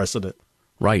with that precedent.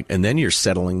 Right. And then you're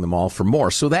settling them all for more.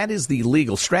 So that is the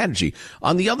legal strategy.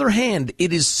 On the other hand,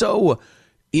 it is so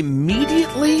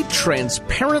immediately,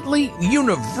 transparently,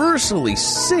 universally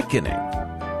sickening.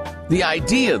 The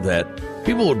idea that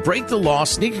people would break the law,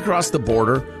 sneak across the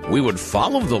border, we would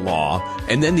follow the law,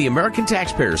 and then the American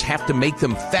taxpayers have to make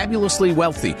them fabulously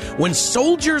wealthy. When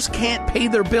soldiers can't pay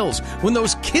their bills, when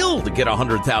those killed get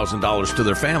 $100,000 to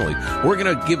their family, we're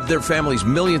going to give their families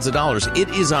millions of dollars. It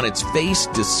is on its face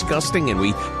disgusting, and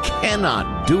we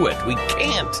cannot do it. We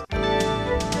can't.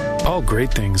 All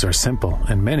great things are simple,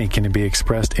 and many can be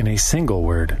expressed in a single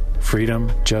word: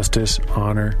 freedom, justice,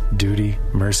 honor, duty,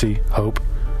 mercy, hope.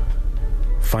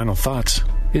 Final Thoughts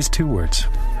is 2 words.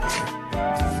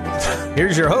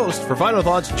 Here's your host for Final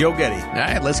Thoughts, Joe Getty. All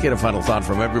right, let's get a final thought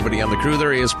from everybody on the crew.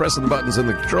 There he is, pressing the buttons in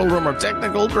the control room. Our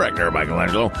technical director,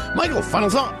 Michelangelo. Michael, final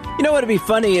thought. You know what would be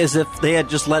funny is if they had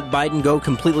just let Biden go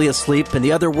completely asleep and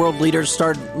the other world leaders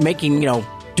started making,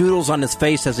 doodles on his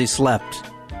face as he slept.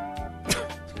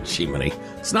 Jiminy.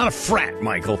 It's not a frat,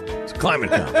 Michael. It's a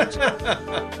climate conference.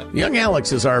 Young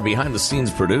Alex is our behind-the-scenes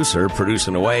producer,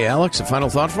 producing away. Alex, a final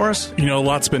thought for us? A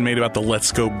lot's been made about the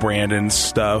Let's Go Brandon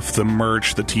stuff, the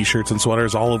merch, the T-shirts and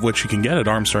sweaters, all of which you can get at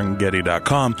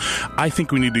ArmstrongandGetty.com. I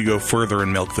think we need to go further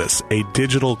and milk this. A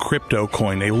digital crypto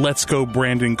coin, a Let's Go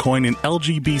Brandon coin, an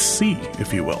LGBC,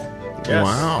 if you will. Yes.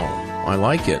 Wow. I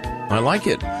like it.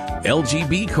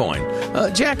 LGB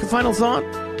coin. Jack, a final thought?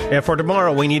 Yeah, for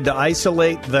tomorrow, we need to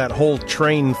isolate that whole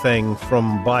train thing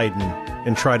from Biden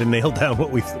and try to nail down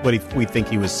what we think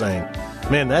he was saying.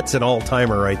 Man, that's an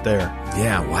all-timer right there.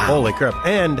 Yeah, wow. Holy crap.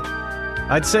 And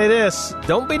I'd say this,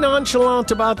 don't be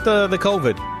nonchalant about the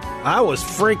COVID. I was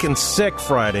freaking sick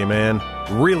Friday, man.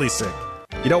 Really sick.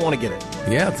 You don't want to get it.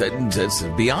 Yeah, that's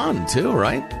beyond, too,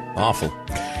 right? Awful.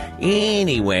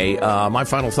 Anyway, my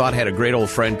final thought, had a great old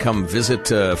friend come visit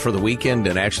for the weekend,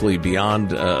 and actually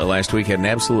beyond last week, had an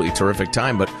absolutely terrific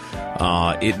time. But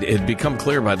it had become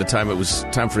clear by the time it was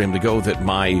time for him to go that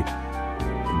my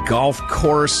golf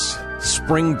course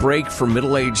spring break for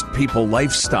middle-aged people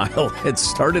lifestyle had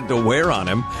started to wear on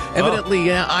him.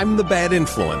 Evidently, I'm the bad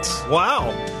influence.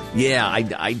 Wow. Yeah,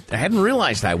 I hadn't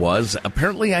realized I was.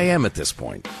 Apparently, I am at this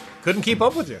point. Couldn't keep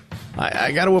up with you.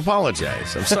 I got to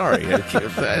apologize. I'm sorry.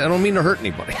 I don't mean to hurt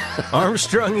anybody.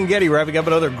 Armstrong and Getty wrapping up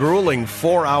another grueling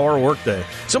 4-hour workday.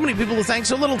 So many people to thank,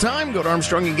 so little time. Go to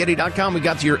ArmstrongandGetty.com. We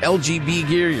got your LGB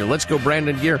gear, your Let's Go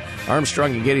Brandon gear,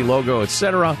 Armstrong and Getty logo,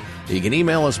 etc. You can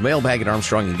email us, mailbag at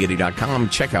ArmstrongandGetty.com.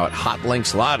 Check out hot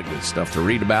links, a lot of good stuff to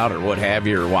read about or what have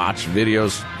you, or watch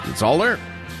videos. It's all there.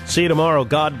 See you tomorrow.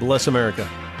 God bless America.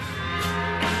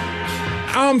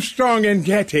 Armstrong and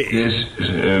Getty. This is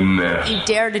a mess. You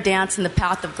dare to dance in the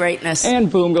path of greatness. And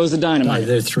boom goes the dynamite.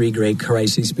 There are 3 great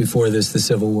crises before this: the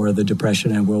Civil War, the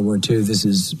Depression, and World War II. This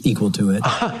is equal to it.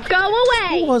 Go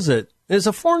away. Who was it? It's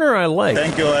a foreigner I like.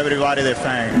 Thank you, everybody. They're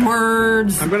fine.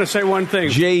 Words. I'm going to say one thing.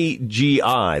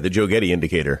 JGI, the Joe Getty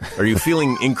indicator. Are you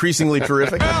feeling increasingly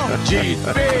terrific?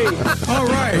 LGB. All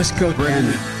right. Let's go,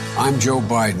 Brandon. I'm Joe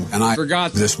Biden, and I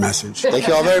forgot this message. Thank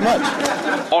you all very much.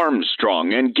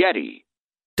 Armstrong and Getty.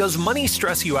 Does money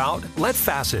stress you out? Let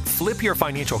Facet flip your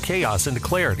financial chaos into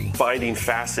clarity. Finding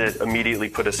Facet immediately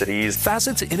put us at ease.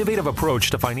 Facet's innovative approach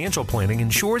to financial planning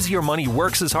ensures your money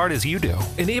works as hard as you do,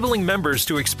 enabling members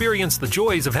to experience the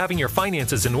joys of having your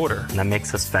finances in order. And that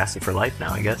makes us Facet for life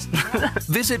now, I guess.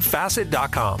 Visit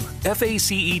Facet.com,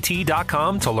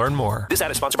 FACET.com to learn more. This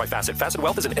ad is sponsored by Facet. Facet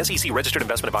Wealth is an SEC registered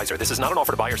investment advisor. This is not an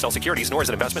offer to buy or sell securities, nor is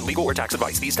it investment, legal, or tax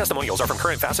advice. These testimonials are from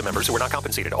current Facet members who are not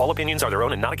compensated. All opinions are their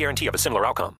own and not a guarantee of a similar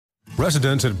outcome.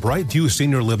 Residents at Brightview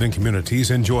Senior Living Communities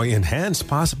enjoy enhanced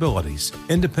possibilities,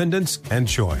 independence, and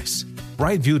choice.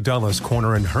 Brightview Dulles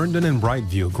Corner in Herndon and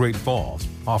Brightview, Great Falls,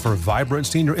 offer vibrant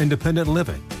senior independent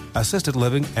living, assisted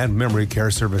living, and memory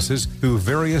care services through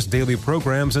various daily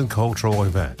programs and cultural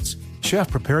events.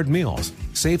 Chef-prepared meals,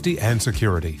 safety and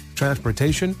security,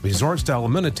 transportation, resort-style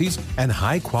amenities, and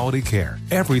high-quality care.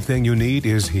 Everything you need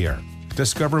is here.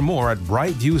 Discover more at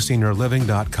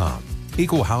brightviewseniorliving.com.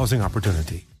 Equal housing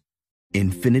opportunity.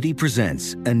 Infiniti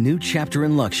presents a new chapter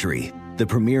in luxury, the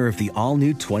premiere of the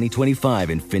all-new 2025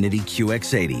 Infiniti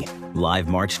QX80, live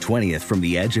March 20th from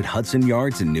the Edge at Hudson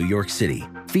Yards in New York City,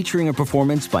 featuring a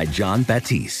performance by John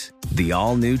Batiste. The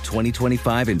all-new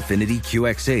 2025 Infiniti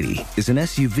QX80 is an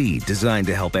SUV designed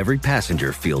to help every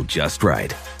passenger feel just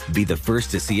right. Be the first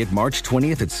to see it March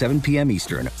 20th at 7 p.m.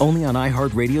 Eastern, only on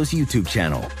iHeartRadio's YouTube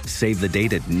channel. Save the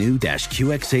date at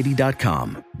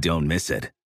new-QX80.com. Don't miss it.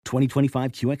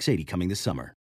 2025 QX80 coming this summer.